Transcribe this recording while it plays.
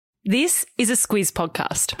This is a Squiz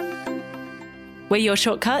podcast. We're your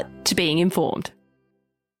shortcut to being informed.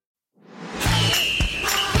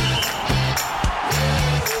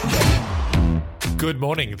 Good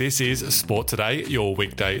morning, this is Sport Today, your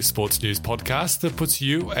weekday sports news podcast that puts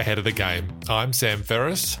you ahead of the game. I'm Sam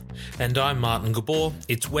Ferris. And I'm Martin Gabor.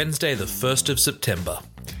 It's Wednesday the 1st of September.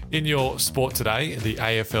 In your Sport Today, the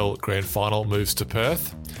AFL Grand Final moves to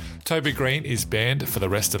Perth. Toby Green is banned for the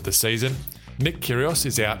rest of the season. Nick Kyrgios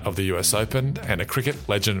is out of the US Open and a cricket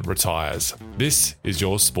legend retires. This is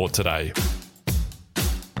your Sport Today.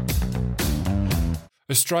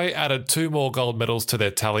 Australia added 2 more gold medals to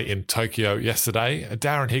their tally in Tokyo yesterday.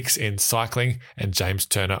 Darren Hicks in cycling and James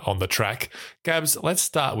Turner on the track. Gabs, let's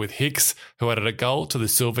start with Hicks, who added a gold to the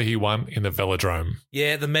silver he won in the velodrome.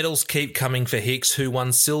 Yeah, the medals keep coming for Hicks, who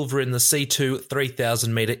won silver in the C2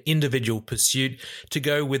 3,000 metre individual pursuit to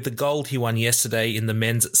go with the gold he won yesterday in the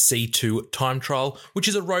men's C2 time trial, which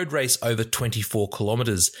is a road race over 24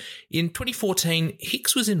 kilometres. In 2014,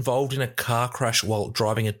 Hicks was involved in a car crash while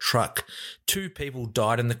driving a truck. 2 people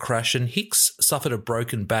died in the crash and Hicks suffered a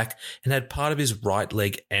broken back and had part of his right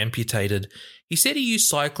leg amputated. He said he used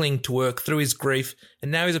cycling to work through his grief and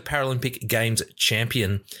now he's a Paralympic Games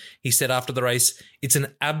champion. He said after the race, "It's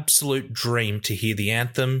an absolute dream to hear the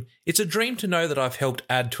anthem. It's a dream to know that I've helped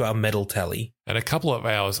add to our medal tally." And a couple of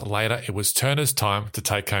hours later, it was Turner's time to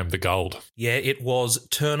take home the gold. Yeah, it was.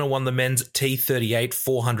 Turner won the men's T38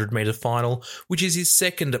 400 metre final, which is his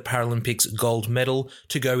second Paralympics gold medal,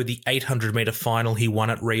 to go with the 800 metre final he won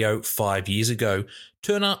at Rio 5 years ago.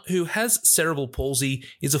 Turner, who has cerebral palsy,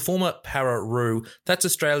 is a former Para-Roo, that's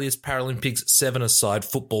Australia's Paralympics 7-a-side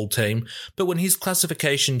football team, but when his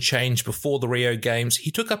classification changed before the Rio Games, he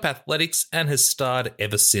took up athletics and has starred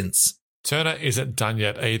ever since. Turner isn't done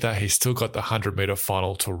yet either. He's still got the 100 metre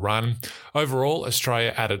final to run. Overall,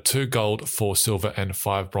 Australia added 2 gold, 4 silver and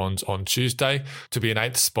 5 bronze on Tuesday to be an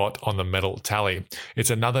 8th spot on the medal tally. It's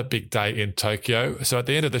another big day in Tokyo, so at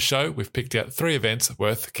the end of the show, we've picked out 3 events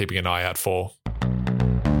worth keeping an eye out for.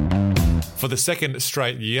 For the second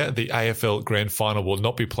straight year, the AFL Grand Final will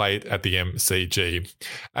not be played at the MCG.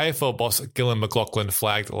 AFL boss Gillon McLachlan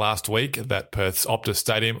flagged last week that Perth's Optus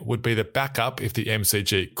Stadium would be the backup if the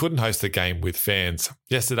MCG couldn't host the game with fans.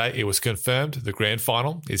 Yesterday, it was confirmed the Grand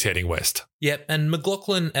Final is heading west. Yep, and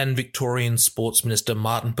McLachlan and Victorian Sports Minister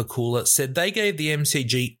Martin Pakula said they gave the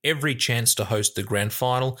MCG every chance to host the Grand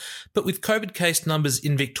Final, but with COVID case numbers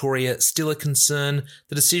in Victoria still a concern,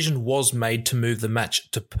 the decision was made to move the match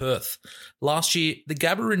to Perth. Last year, the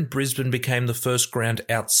Gabba in Brisbane became the first ground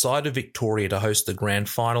outside of Victoria to host the Grand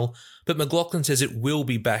Final, but McLachlan says it will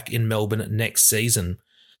be back in Melbourne next season.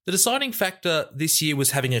 The deciding factor this year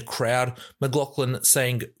was having a crowd, McLachlan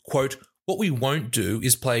saying, quote, "What we won't do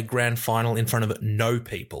is play a grand final in front of no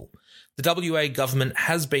people." The WA government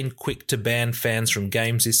has been quick to ban fans from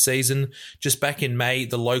games this season. Just back in May,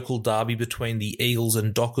 the local derby between the Eagles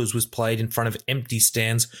and Dockers was played in front of empty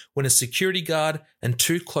stands when a security guard and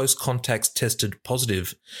 2 close contacts tested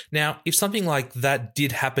positive. Now, if something like that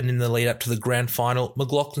did happen in the lead up to the grand final,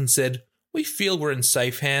 McLachlan said, "We feel we're in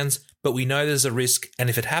safe hands, but we know there's a risk, and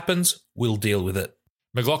if it happens, we'll deal with it."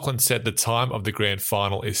 McLachlan said the time of the grand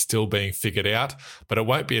final is still being figured out, but it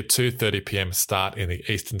won't be a 2:30 p.m. start in the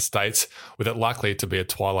eastern states, with it likely to be a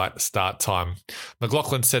twilight start time.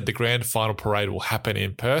 McLachlan said the grand final parade will happen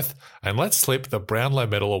in Perth, and let's slip, the Brownlow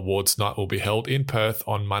Medal Awards night will be held in Perth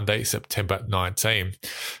on Monday, September 19.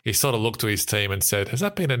 He sort of looked to his team and said, "Has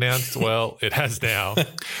that been announced?" Well, it has now.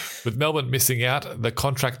 With Melbourne missing out, the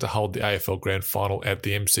contract to hold the AFL Grand Final at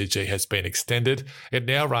the MCG has been extended. It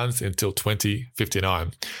now runs until 2059.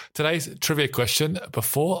 Today's trivia question: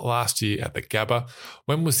 before last year at the Gabba,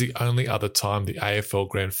 when was the only other time the AFL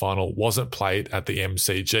Grand Final wasn't played at the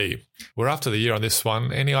MCG? We're after the year on this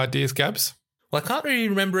one. Any ideas, Gabs? Well, I can't really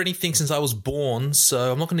remember anything since I was born,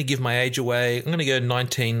 so I'm not going to give my age away. I'm going to go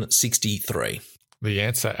 1963. The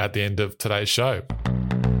answer at the end of today's show.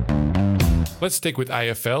 Let's stick with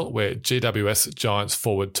AFL, where GWS Giants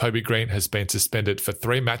forward Toby Green has been suspended for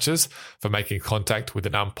 3 matches for making contact with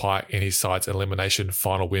an umpire in his side's elimination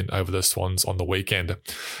final win over the Swans on the weekend.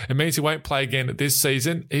 It means he won't play again this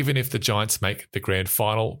season, even if the Giants make the grand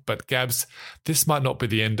final. But Gabs, this might not be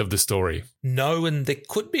the end of the story. No, and there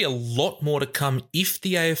could be a lot more to come if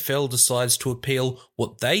the AFL decides to appeal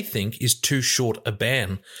what they think is too short a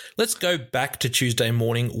ban. Let's go back to Tuesday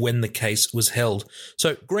morning when the case was held.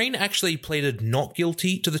 So Green actually pleaded pleaded not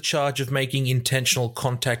guilty to the charge of making intentional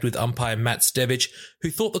contact with umpire Matt Stevich, who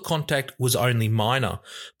thought the contact was only minor.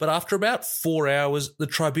 But after about 4 hours, the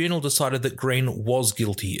tribunal decided that Green was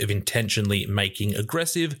guilty of intentionally making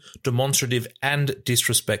aggressive, demonstrative and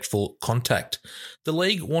disrespectful contact. The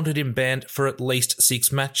league wanted him banned for at least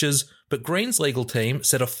 6 matches, but Green's legal team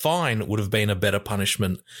said a fine would have been a better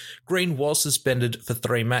punishment. Green was suspended for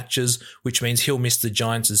 3 matches, which means he'll miss the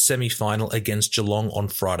Giants' semi-final against Geelong on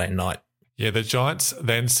Friday night. Yeah, the Giants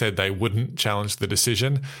then said they wouldn't challenge the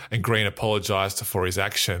decision, and Green apologised for his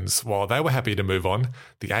actions. While they were happy to move on,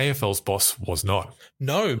 the AFL's boss was not.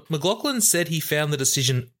 No, McLaughlin said he found the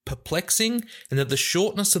decision perplexing and that the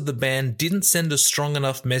shortness of the ban didn't send a strong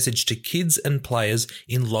enough message to kids and players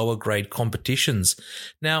in lower grade competitions.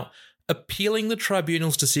 Now, appealing the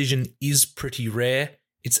tribunal's decision is pretty rare.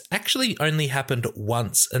 It's actually only happened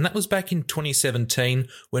once, and that was back in 2017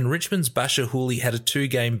 when Richmond's Basher Hooley had a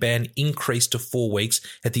 2-game ban increased to 4 weeks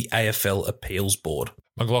at the AFL Appeals Board.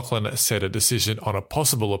 McLaughlin said a decision on a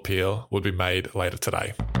possible appeal would be made later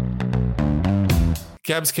today.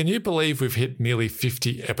 Gabs, can you believe we've hit nearly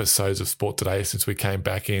 50 episodes of Sport Today since we came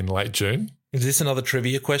back in late June? Is this another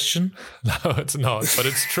trivia question? No, it's not, but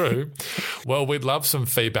it's true. Well, we'd love some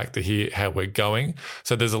feedback to hear how we're going.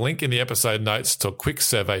 So there's a link in the episode notes to a quick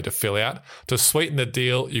survey to fill out. To sweeten the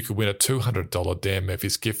deal, you could win a $200 Dan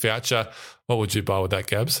Murphy's gift voucher. What would you buy with that,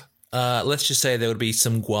 Gabs? Let's just say there would be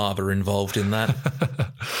some guava involved in that.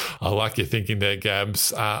 I like your thinking there,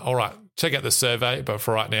 Gabs. All right, check out the survey, but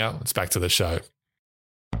for right now, it's back to the show.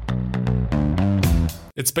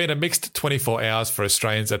 It's been a mixed 24 hours for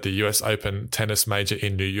Australians at the US Open tennis major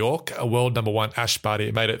in New York. World number 1 Ash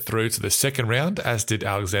Barty made it through to the second round, as did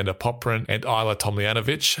Alexander Popyrin and Ajla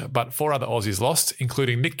Tomljanovic, but 4 other Aussies lost,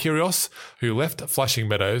 including Nick Kyrgios, who left Flushing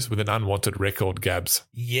Meadows with an unwanted record, Gabs.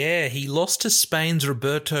 Yeah, he lost to Spain's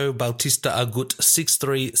Roberto Bautista Agut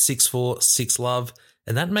 6-3, 6-4, 6-love.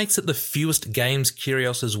 And that makes it the fewest games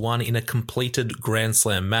Kyrgios has won in a completed Grand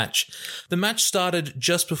Slam match. The match started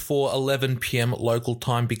just before 11 p.m. local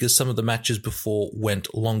time because some of the matches before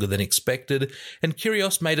went longer than expected, and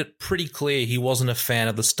Kyrgios made it pretty clear he wasn't a fan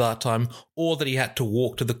of the start time or that he had to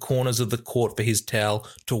walk to the corners of the court for his towel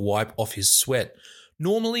to wipe off his sweat.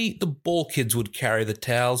 Normally, the ball kids would carry the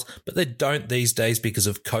towels, but they don't these days because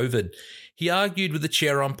of COVID. He argued with the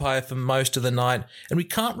chair umpire for most of the night, and we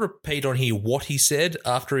can't repeat on here what he said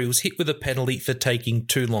after he was hit with a penalty for taking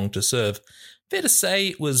too long to serve. Fair to say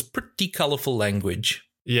it was pretty colourful language.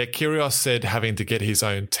 Yeah, Kyrgios said having to get his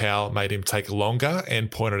own towel made him take longer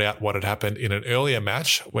and pointed out what had happened in an earlier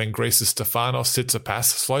match when Greece's Stefanos Tsitsipas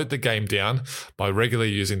slowed the game down by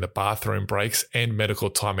regularly using the bathroom breaks and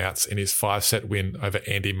medical timeouts in his 5-set win over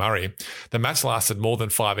Andy Murray. The match lasted more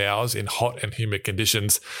than 5 hours in hot and humid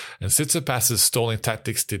conditions, and Tsitsipas's stalling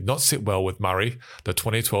tactics did not sit well with Murray, the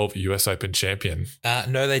 2012 US Open champion.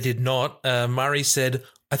 No, they did not. Murray said,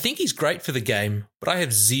 "I think he's great for the game, but I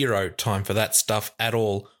have zero time for that stuff at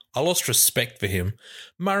all. I lost respect for him."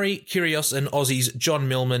 Murray, Kyrgios and Aussies John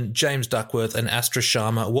Millman, James Duckworth and Astra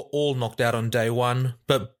Sharma were all knocked out on day one,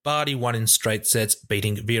 but Barty won in straight sets,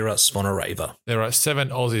 beating Vera Zvonareva. There are 7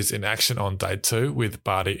 Aussies in action on day 2, with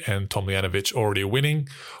Barty and Tomljanovic already winning.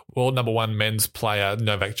 World number 1 men's player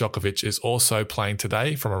Novak Djokovic is also playing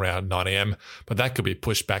today from around 9 a.m, but that could be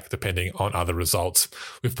pushed back depending on other results.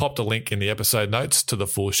 We've popped a link in the episode notes to the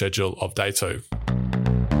full schedule of day 2.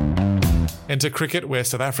 And to cricket, where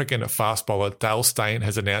South African fast bowler Dale Steyn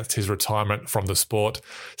has announced his retirement from the sport.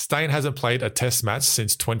 Steyn hasn't played a test match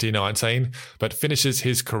since 2019, but finishes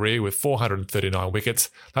his career with 439 wickets.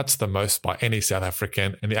 That's the most by any South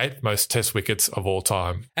African and the 8th most test wickets of all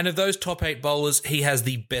time. And of those top 8 bowlers, he has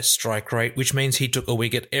the best strike rate, which means he took a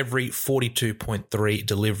wicket every 42.3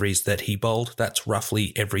 deliveries that he bowled. That's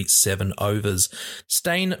roughly every 7 overs.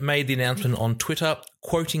 Steyn made the announcement on Twitter,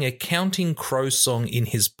 quoting a Counting Crows song in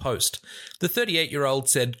his post. The 38-year-old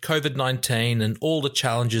said COVID-19 and all the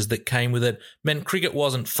challenges that came with it meant cricket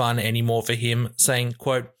wasn't fun anymore for him, saying,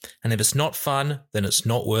 quote, "And if it's not fun, then it's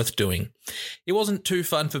not worth doing." It wasn't too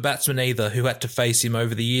fun for batsmen either, who had to face him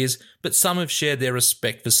over the years, but some have shared their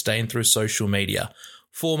respect for Steyn through social media.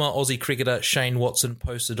 Former Aussie cricketer Shane Watson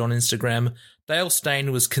posted on Instagram, "Dale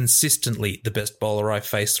Steyn was consistently the best bowler I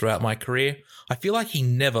faced throughout my career. I feel like he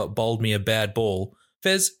never bowled me a bad ball."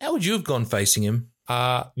 Fez, how would you have gone facing him?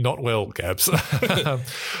 Not well, Gabs.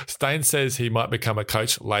 Steyn says he might become a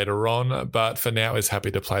coach later on, but for now is happy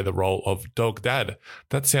to play the role of dog dad.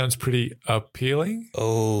 That sounds pretty appealing.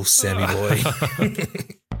 Oh, Sammy boy.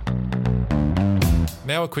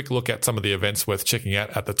 Now a quick look at some of the events worth checking out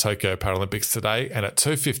at the Tokyo Paralympics today. And at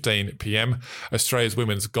 2:15 p.m, Australia's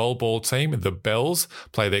women's goalball team, the Bells,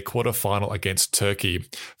 play their quarterfinal against Turkey.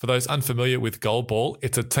 For those unfamiliar with goalball,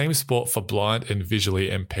 it's a team sport for blind and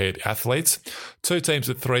visually impaired athletes. 2 teams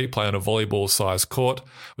of 3 play on a volleyball-sized court,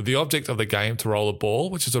 with the object of the game to roll a ball,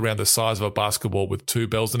 which is around the size of a basketball with 2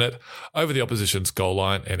 bells in it, over the opposition's goal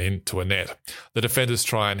line and into a net. The defenders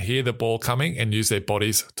try and hear the ball coming and use their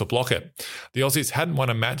bodies to block it. The Aussies hadn't won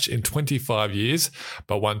a match in 25 years,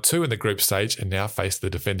 but won 2 in the group stage and now face the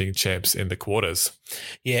defending champs in the quarters.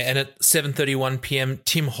 Yeah, and at 7:31 p.m,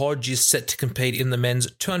 Tim Hodge is set to compete in the men's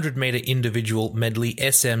 200-metre individual medley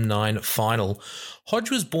SM9 final. Hodge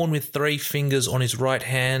was born with 3 fingers on his right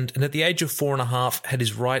hand and at the age of 4.5 had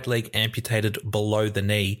his right leg amputated below the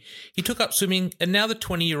knee. He took up swimming and now the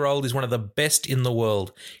 20-year-old is one of the best in the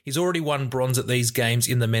world. He's already won bronze at these games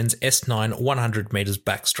in the men's S9 100 metres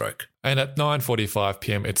backstroke. And at 9:45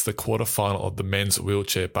 p.m, it's the quarterfinal of the men's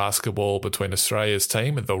wheelchair basketball between Australia's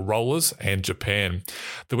team, the Rollers, and Japan.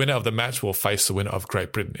 The winner of the match will face the winner of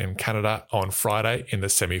Great Britain and Canada on Friday in the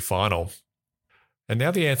semi-final. And now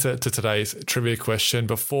the answer to today's trivia question.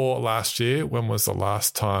 Before last year, when was the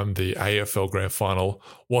last time the AFL Grand Final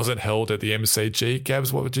wasn't held at the MCG?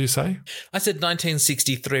 Gabs, what would you say? I said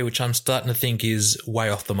 1963, which I'm starting to think is way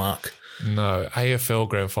off the mark. No, AFL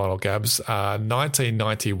Grand Final, Gabs.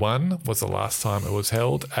 1991 was the last time it was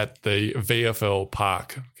held at the VFL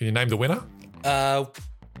Park. Can you name the winner?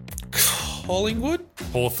 Collingwood?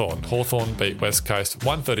 Hawthorn. Hawthorn beat West Coast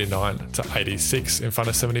 139-86 in front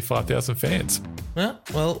of 75,000 fans.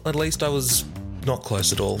 Well, at least I was not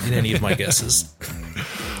close at all in any of my guesses.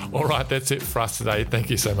 All right, that's it for us today.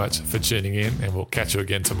 Thank you so much for tuning in, and we'll catch you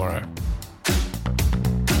again tomorrow.